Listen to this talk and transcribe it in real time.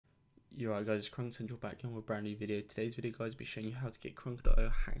You're right guys, it's Krunker Central back in with a brand new video. Today's video guys will be showing you how to get Krunker.io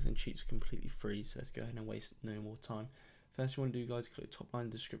hacks and cheats completely free. So let's go ahead and waste no more time. First you want to do guys, click the top line in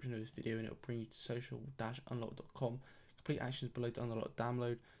the description of this video and it will bring you to social-unlock.com. Complete actions below to unlock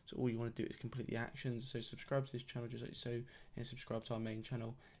download. So all you want to do is complete the actions. So subscribe to this channel just like so, and subscribe to our main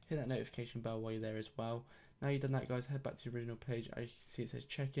channel. Hit that notification bell while you're there as well. Now you've done that guys, head back to the original page. As you can see it says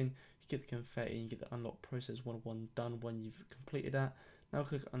check-in. You get the confetti and you get the unlock process 101 done when you've completed that. Now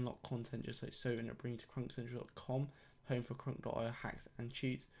click unlock content just like so and it'll bring you to krunkercentral.com, home for Krunker.io hacks and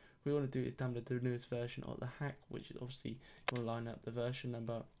cheats. What you want to do is download the newest version of the hack, which is obviously you want to line up the version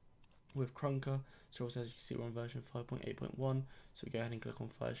number with Krunker. So also as you can see we're on version 5.8.1, so go ahead and click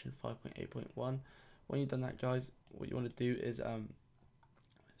on version 5.8.1. When you've done that guys, what you want to do is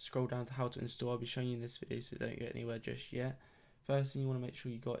scroll down to how to install. I'll be showing you in this video so don't get anywhere just yet. First thing you want to make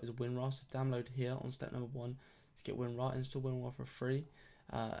sure you got is WinRAR, so download here on step number 1 to get WinRAR. Install WinRAR for free,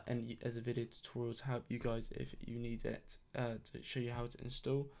 and as a video tutorial to help you guys if you need it, to show you how to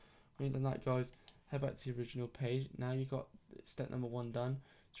install. When you've done that guys, head back to the original page. Now you got step number 1 done.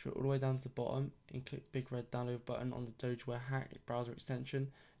 Scroll all the way down to the bottom and click big red download button on the Dogeware hack browser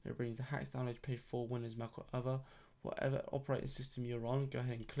extension. It'll bring you to hacks download page for Windows, Mac or other. Whatever operating system you're on, go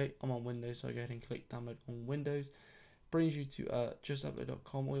ahead and click. I'm on Windows, so I go ahead and click download on Windows. Brings you to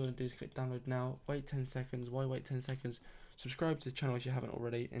justupload.com. All you want to do is click download now. Wait 10 seconds. Why wait 10 seconds? Subscribe to the channel if you haven't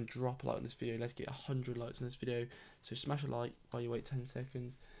already and drop a like on this video. Let's get 100 likes on this video. So smash a like while you wait 10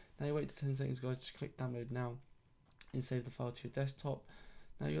 seconds. Now you wait to 10 seconds guys, just click download now and save the file to your desktop.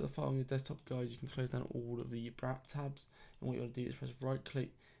 Now you got the file on your desktop guys, you can close down all of the tabs, and what you want to do is press right click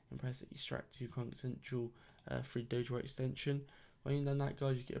and press extract to Krunker Central free Dogeware extension. When you've done that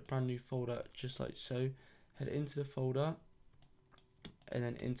guys, you get a brand new folder just like so. Head into the folder and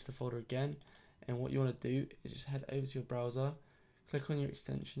then into the folder again, and what you want to do is just head over to your browser, click on your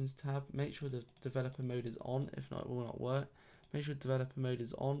extensions tab, make sure the developer mode is on, if not it will not work. Make sure developer mode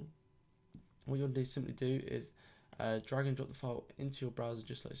is on. What you want to do simply do is drag and drop the file into your browser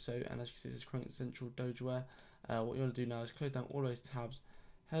just like so, and as you can see this is Krunker Central Dogeware. What you want to do now is close down all those tabs,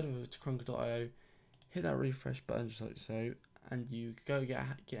 head over to Krunker.io, hit that refresh button just like so, and you go get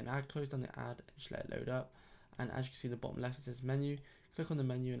an ad, close down the ad and just let it load up. And as you can see in the bottom left it says menu, click on the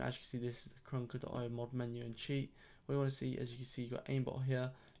menu, and as you can see this is the Krunker.io mod menu and cheat. What you want to see, as you can see, you got aimbot here,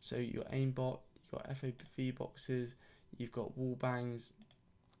 so your aimbot, you got FOV boxes, you've got wall bangs,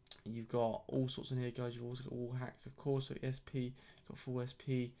 you've got all sorts in here guys. You've also got wall hacks of course, so SP, you've got full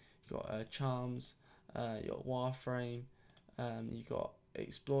SP, you've got charms, you've got wireframe, you've got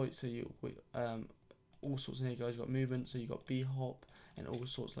exploits, so you all sorts in here guys. You've got movement, so you've got b-hop and all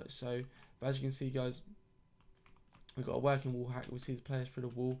sorts like so. But as you can see guys, we've got a working wall hack. We see the players through the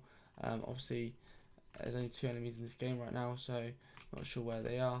wall. Obviously there's only 2 enemies in this game right now, so not sure where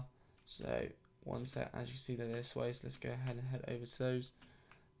they are. So one sec, as you see they're this way, so let's go ahead and head over to those.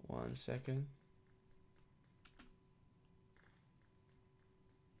 1 second.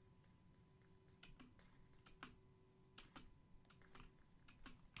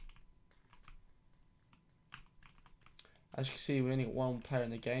 As you can see, we only got 1 player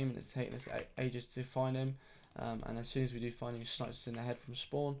in the game and it's taking us ages to find him. And as soon as we do find him, he snipes us in the head from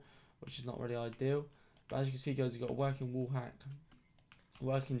spawn, which is not really ideal. But as you can see guys, you've got a working wall hack,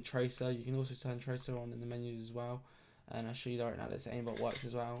 working tracer. You can also turn tracer on in the menus as well, and I'll show you that right now. This aimbot works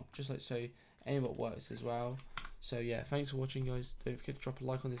as well, just like so. Aimbot works as well. So yeah, thanks for watching guys. Don't forget to drop a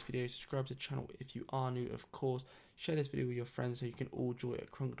like on this video, subscribe to the channel if you are new of course, share this video with your friends so you can all enjoy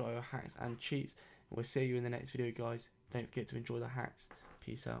it. Krunker.io hacks and cheats, and we'll see you in the next video guys. Don't forget to enjoy the hacks.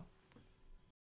 Peace out.